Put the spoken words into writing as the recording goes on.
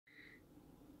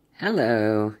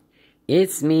Hello,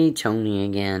 it's me, Tony,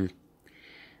 again.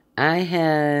 I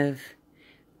have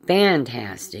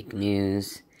fantastic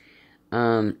news.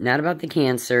 Not about the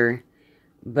cancer,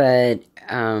 but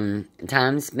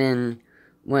Tom's been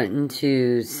wanting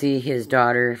to see his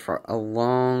daughter for a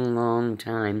long, long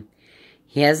time.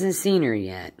 He hasn't seen her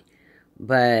yet,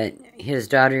 but his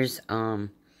daughter's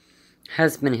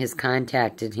husband has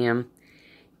contacted him,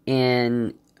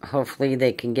 and hopefully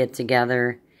they can get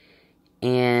together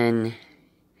and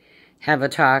have a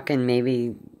talk and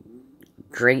maybe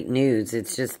great news.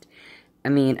 It's just, I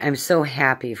mean, I'm so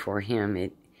happy for him.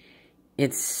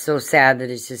 It's so sad that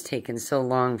it's just taken so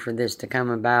long for this to come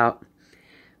about.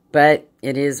 But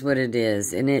it is what it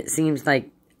is. And it seems like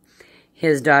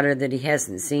his daughter that he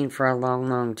hasn't seen for a long,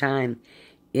 long time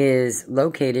is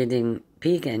located in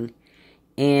Pekin.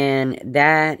 And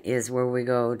that is where we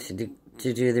go to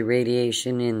do the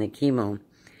radiation and the chemo.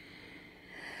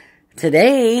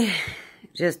 Today,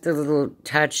 just a little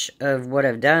touch of what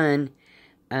I've done.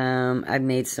 I've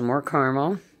made some more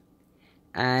caramel.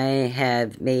 I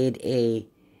have made a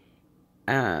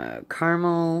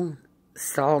caramel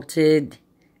salted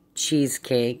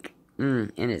cheesecake.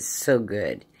 And it's so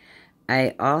good.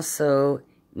 I also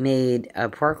made a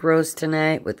pork roast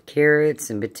tonight with carrots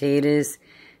and potatoes,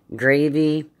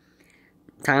 gravy.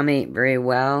 Tom ate very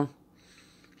well.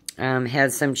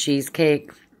 Had some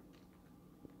cheesecake.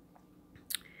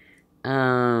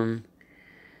 I'm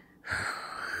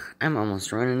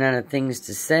almost running out of things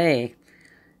to say.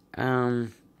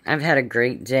 I've had a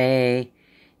great day.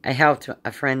 I helped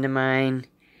a friend of mine.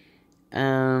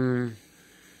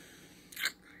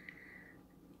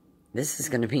 This is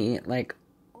going to be like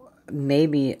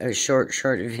maybe a short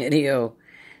video.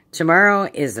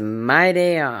 Tomorrow is my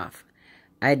day off.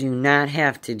 I do not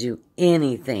have to do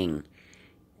anything.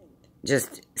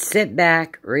 Just sit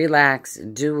back, relax,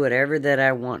 do whatever that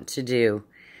I want to do.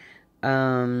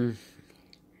 I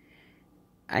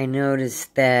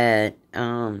noticed that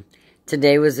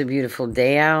today was a beautiful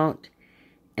day out.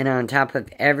 And on top of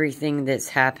everything that's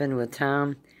happened with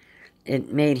Tom,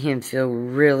 it made him feel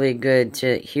really good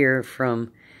to hear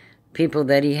from people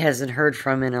that he hasn't heard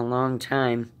from in a long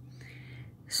time.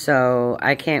 So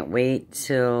I can't wait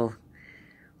till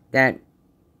that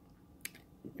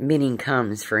meeting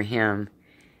comes for him.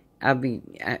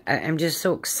 I'm just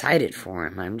so excited for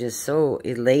him. I'm just so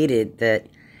elated that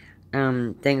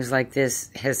things like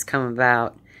this has come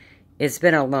about. It's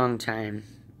been a long time.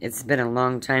 It's been a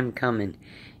long time coming.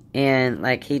 And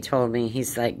like he told me,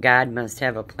 he's like, God must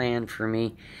have a plan for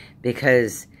me,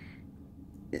 because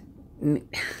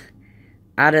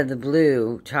out of the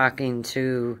blue, talking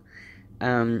to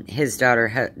his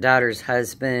daughter's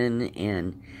husband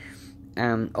and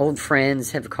old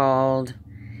friends have called.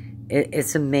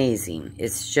 It's amazing.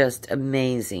 It's just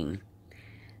amazing.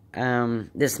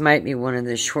 This might be one of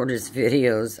the shortest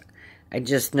videos. I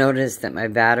just noticed that my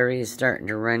battery is starting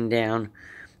to run down.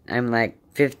 I'm like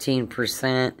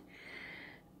 15%.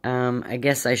 I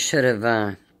guess I should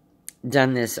have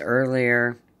done this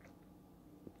earlier.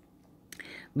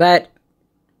 But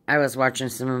I was watching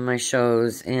some of my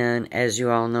shows, and as you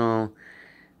all know,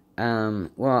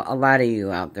 well, a lot of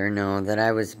you out there know that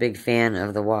I was a big fan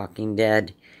of The Walking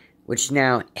Dead, which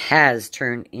now has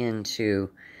turned into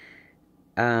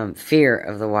Fear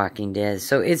of the Walking Dead.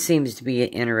 So it seems to be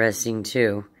interesting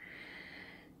too.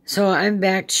 So I'm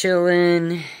back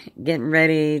chilling, getting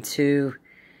ready to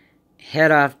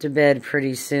head off to bed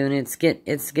pretty soon. It's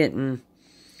getting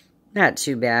not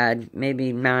too bad,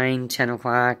 maybe 9, 10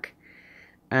 o'clock.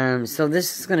 So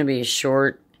this is going to be a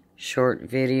short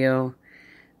video.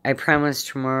 I promise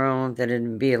tomorrow that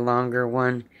it'll be a longer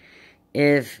one.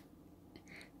 If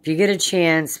you get a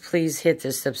chance, please hit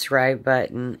the subscribe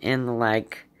button and the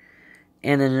like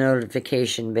and the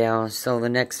notification bell, so the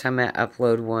next time I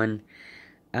upload one,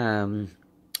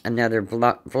 another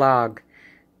vlog,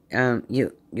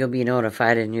 you'll be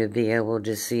notified and you'll be able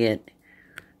to see it.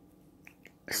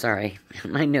 Sorry,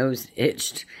 my nose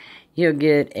itched. You'll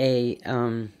get a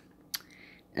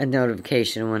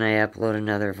notification when I upload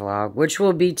another vlog, which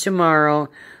will be tomorrow,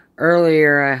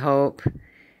 earlier, I hope.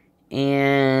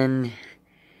 And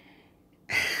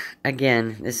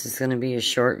again, this is going to be a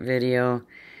short video.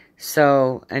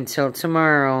 So until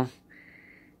tomorrow,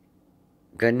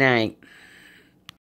 good night.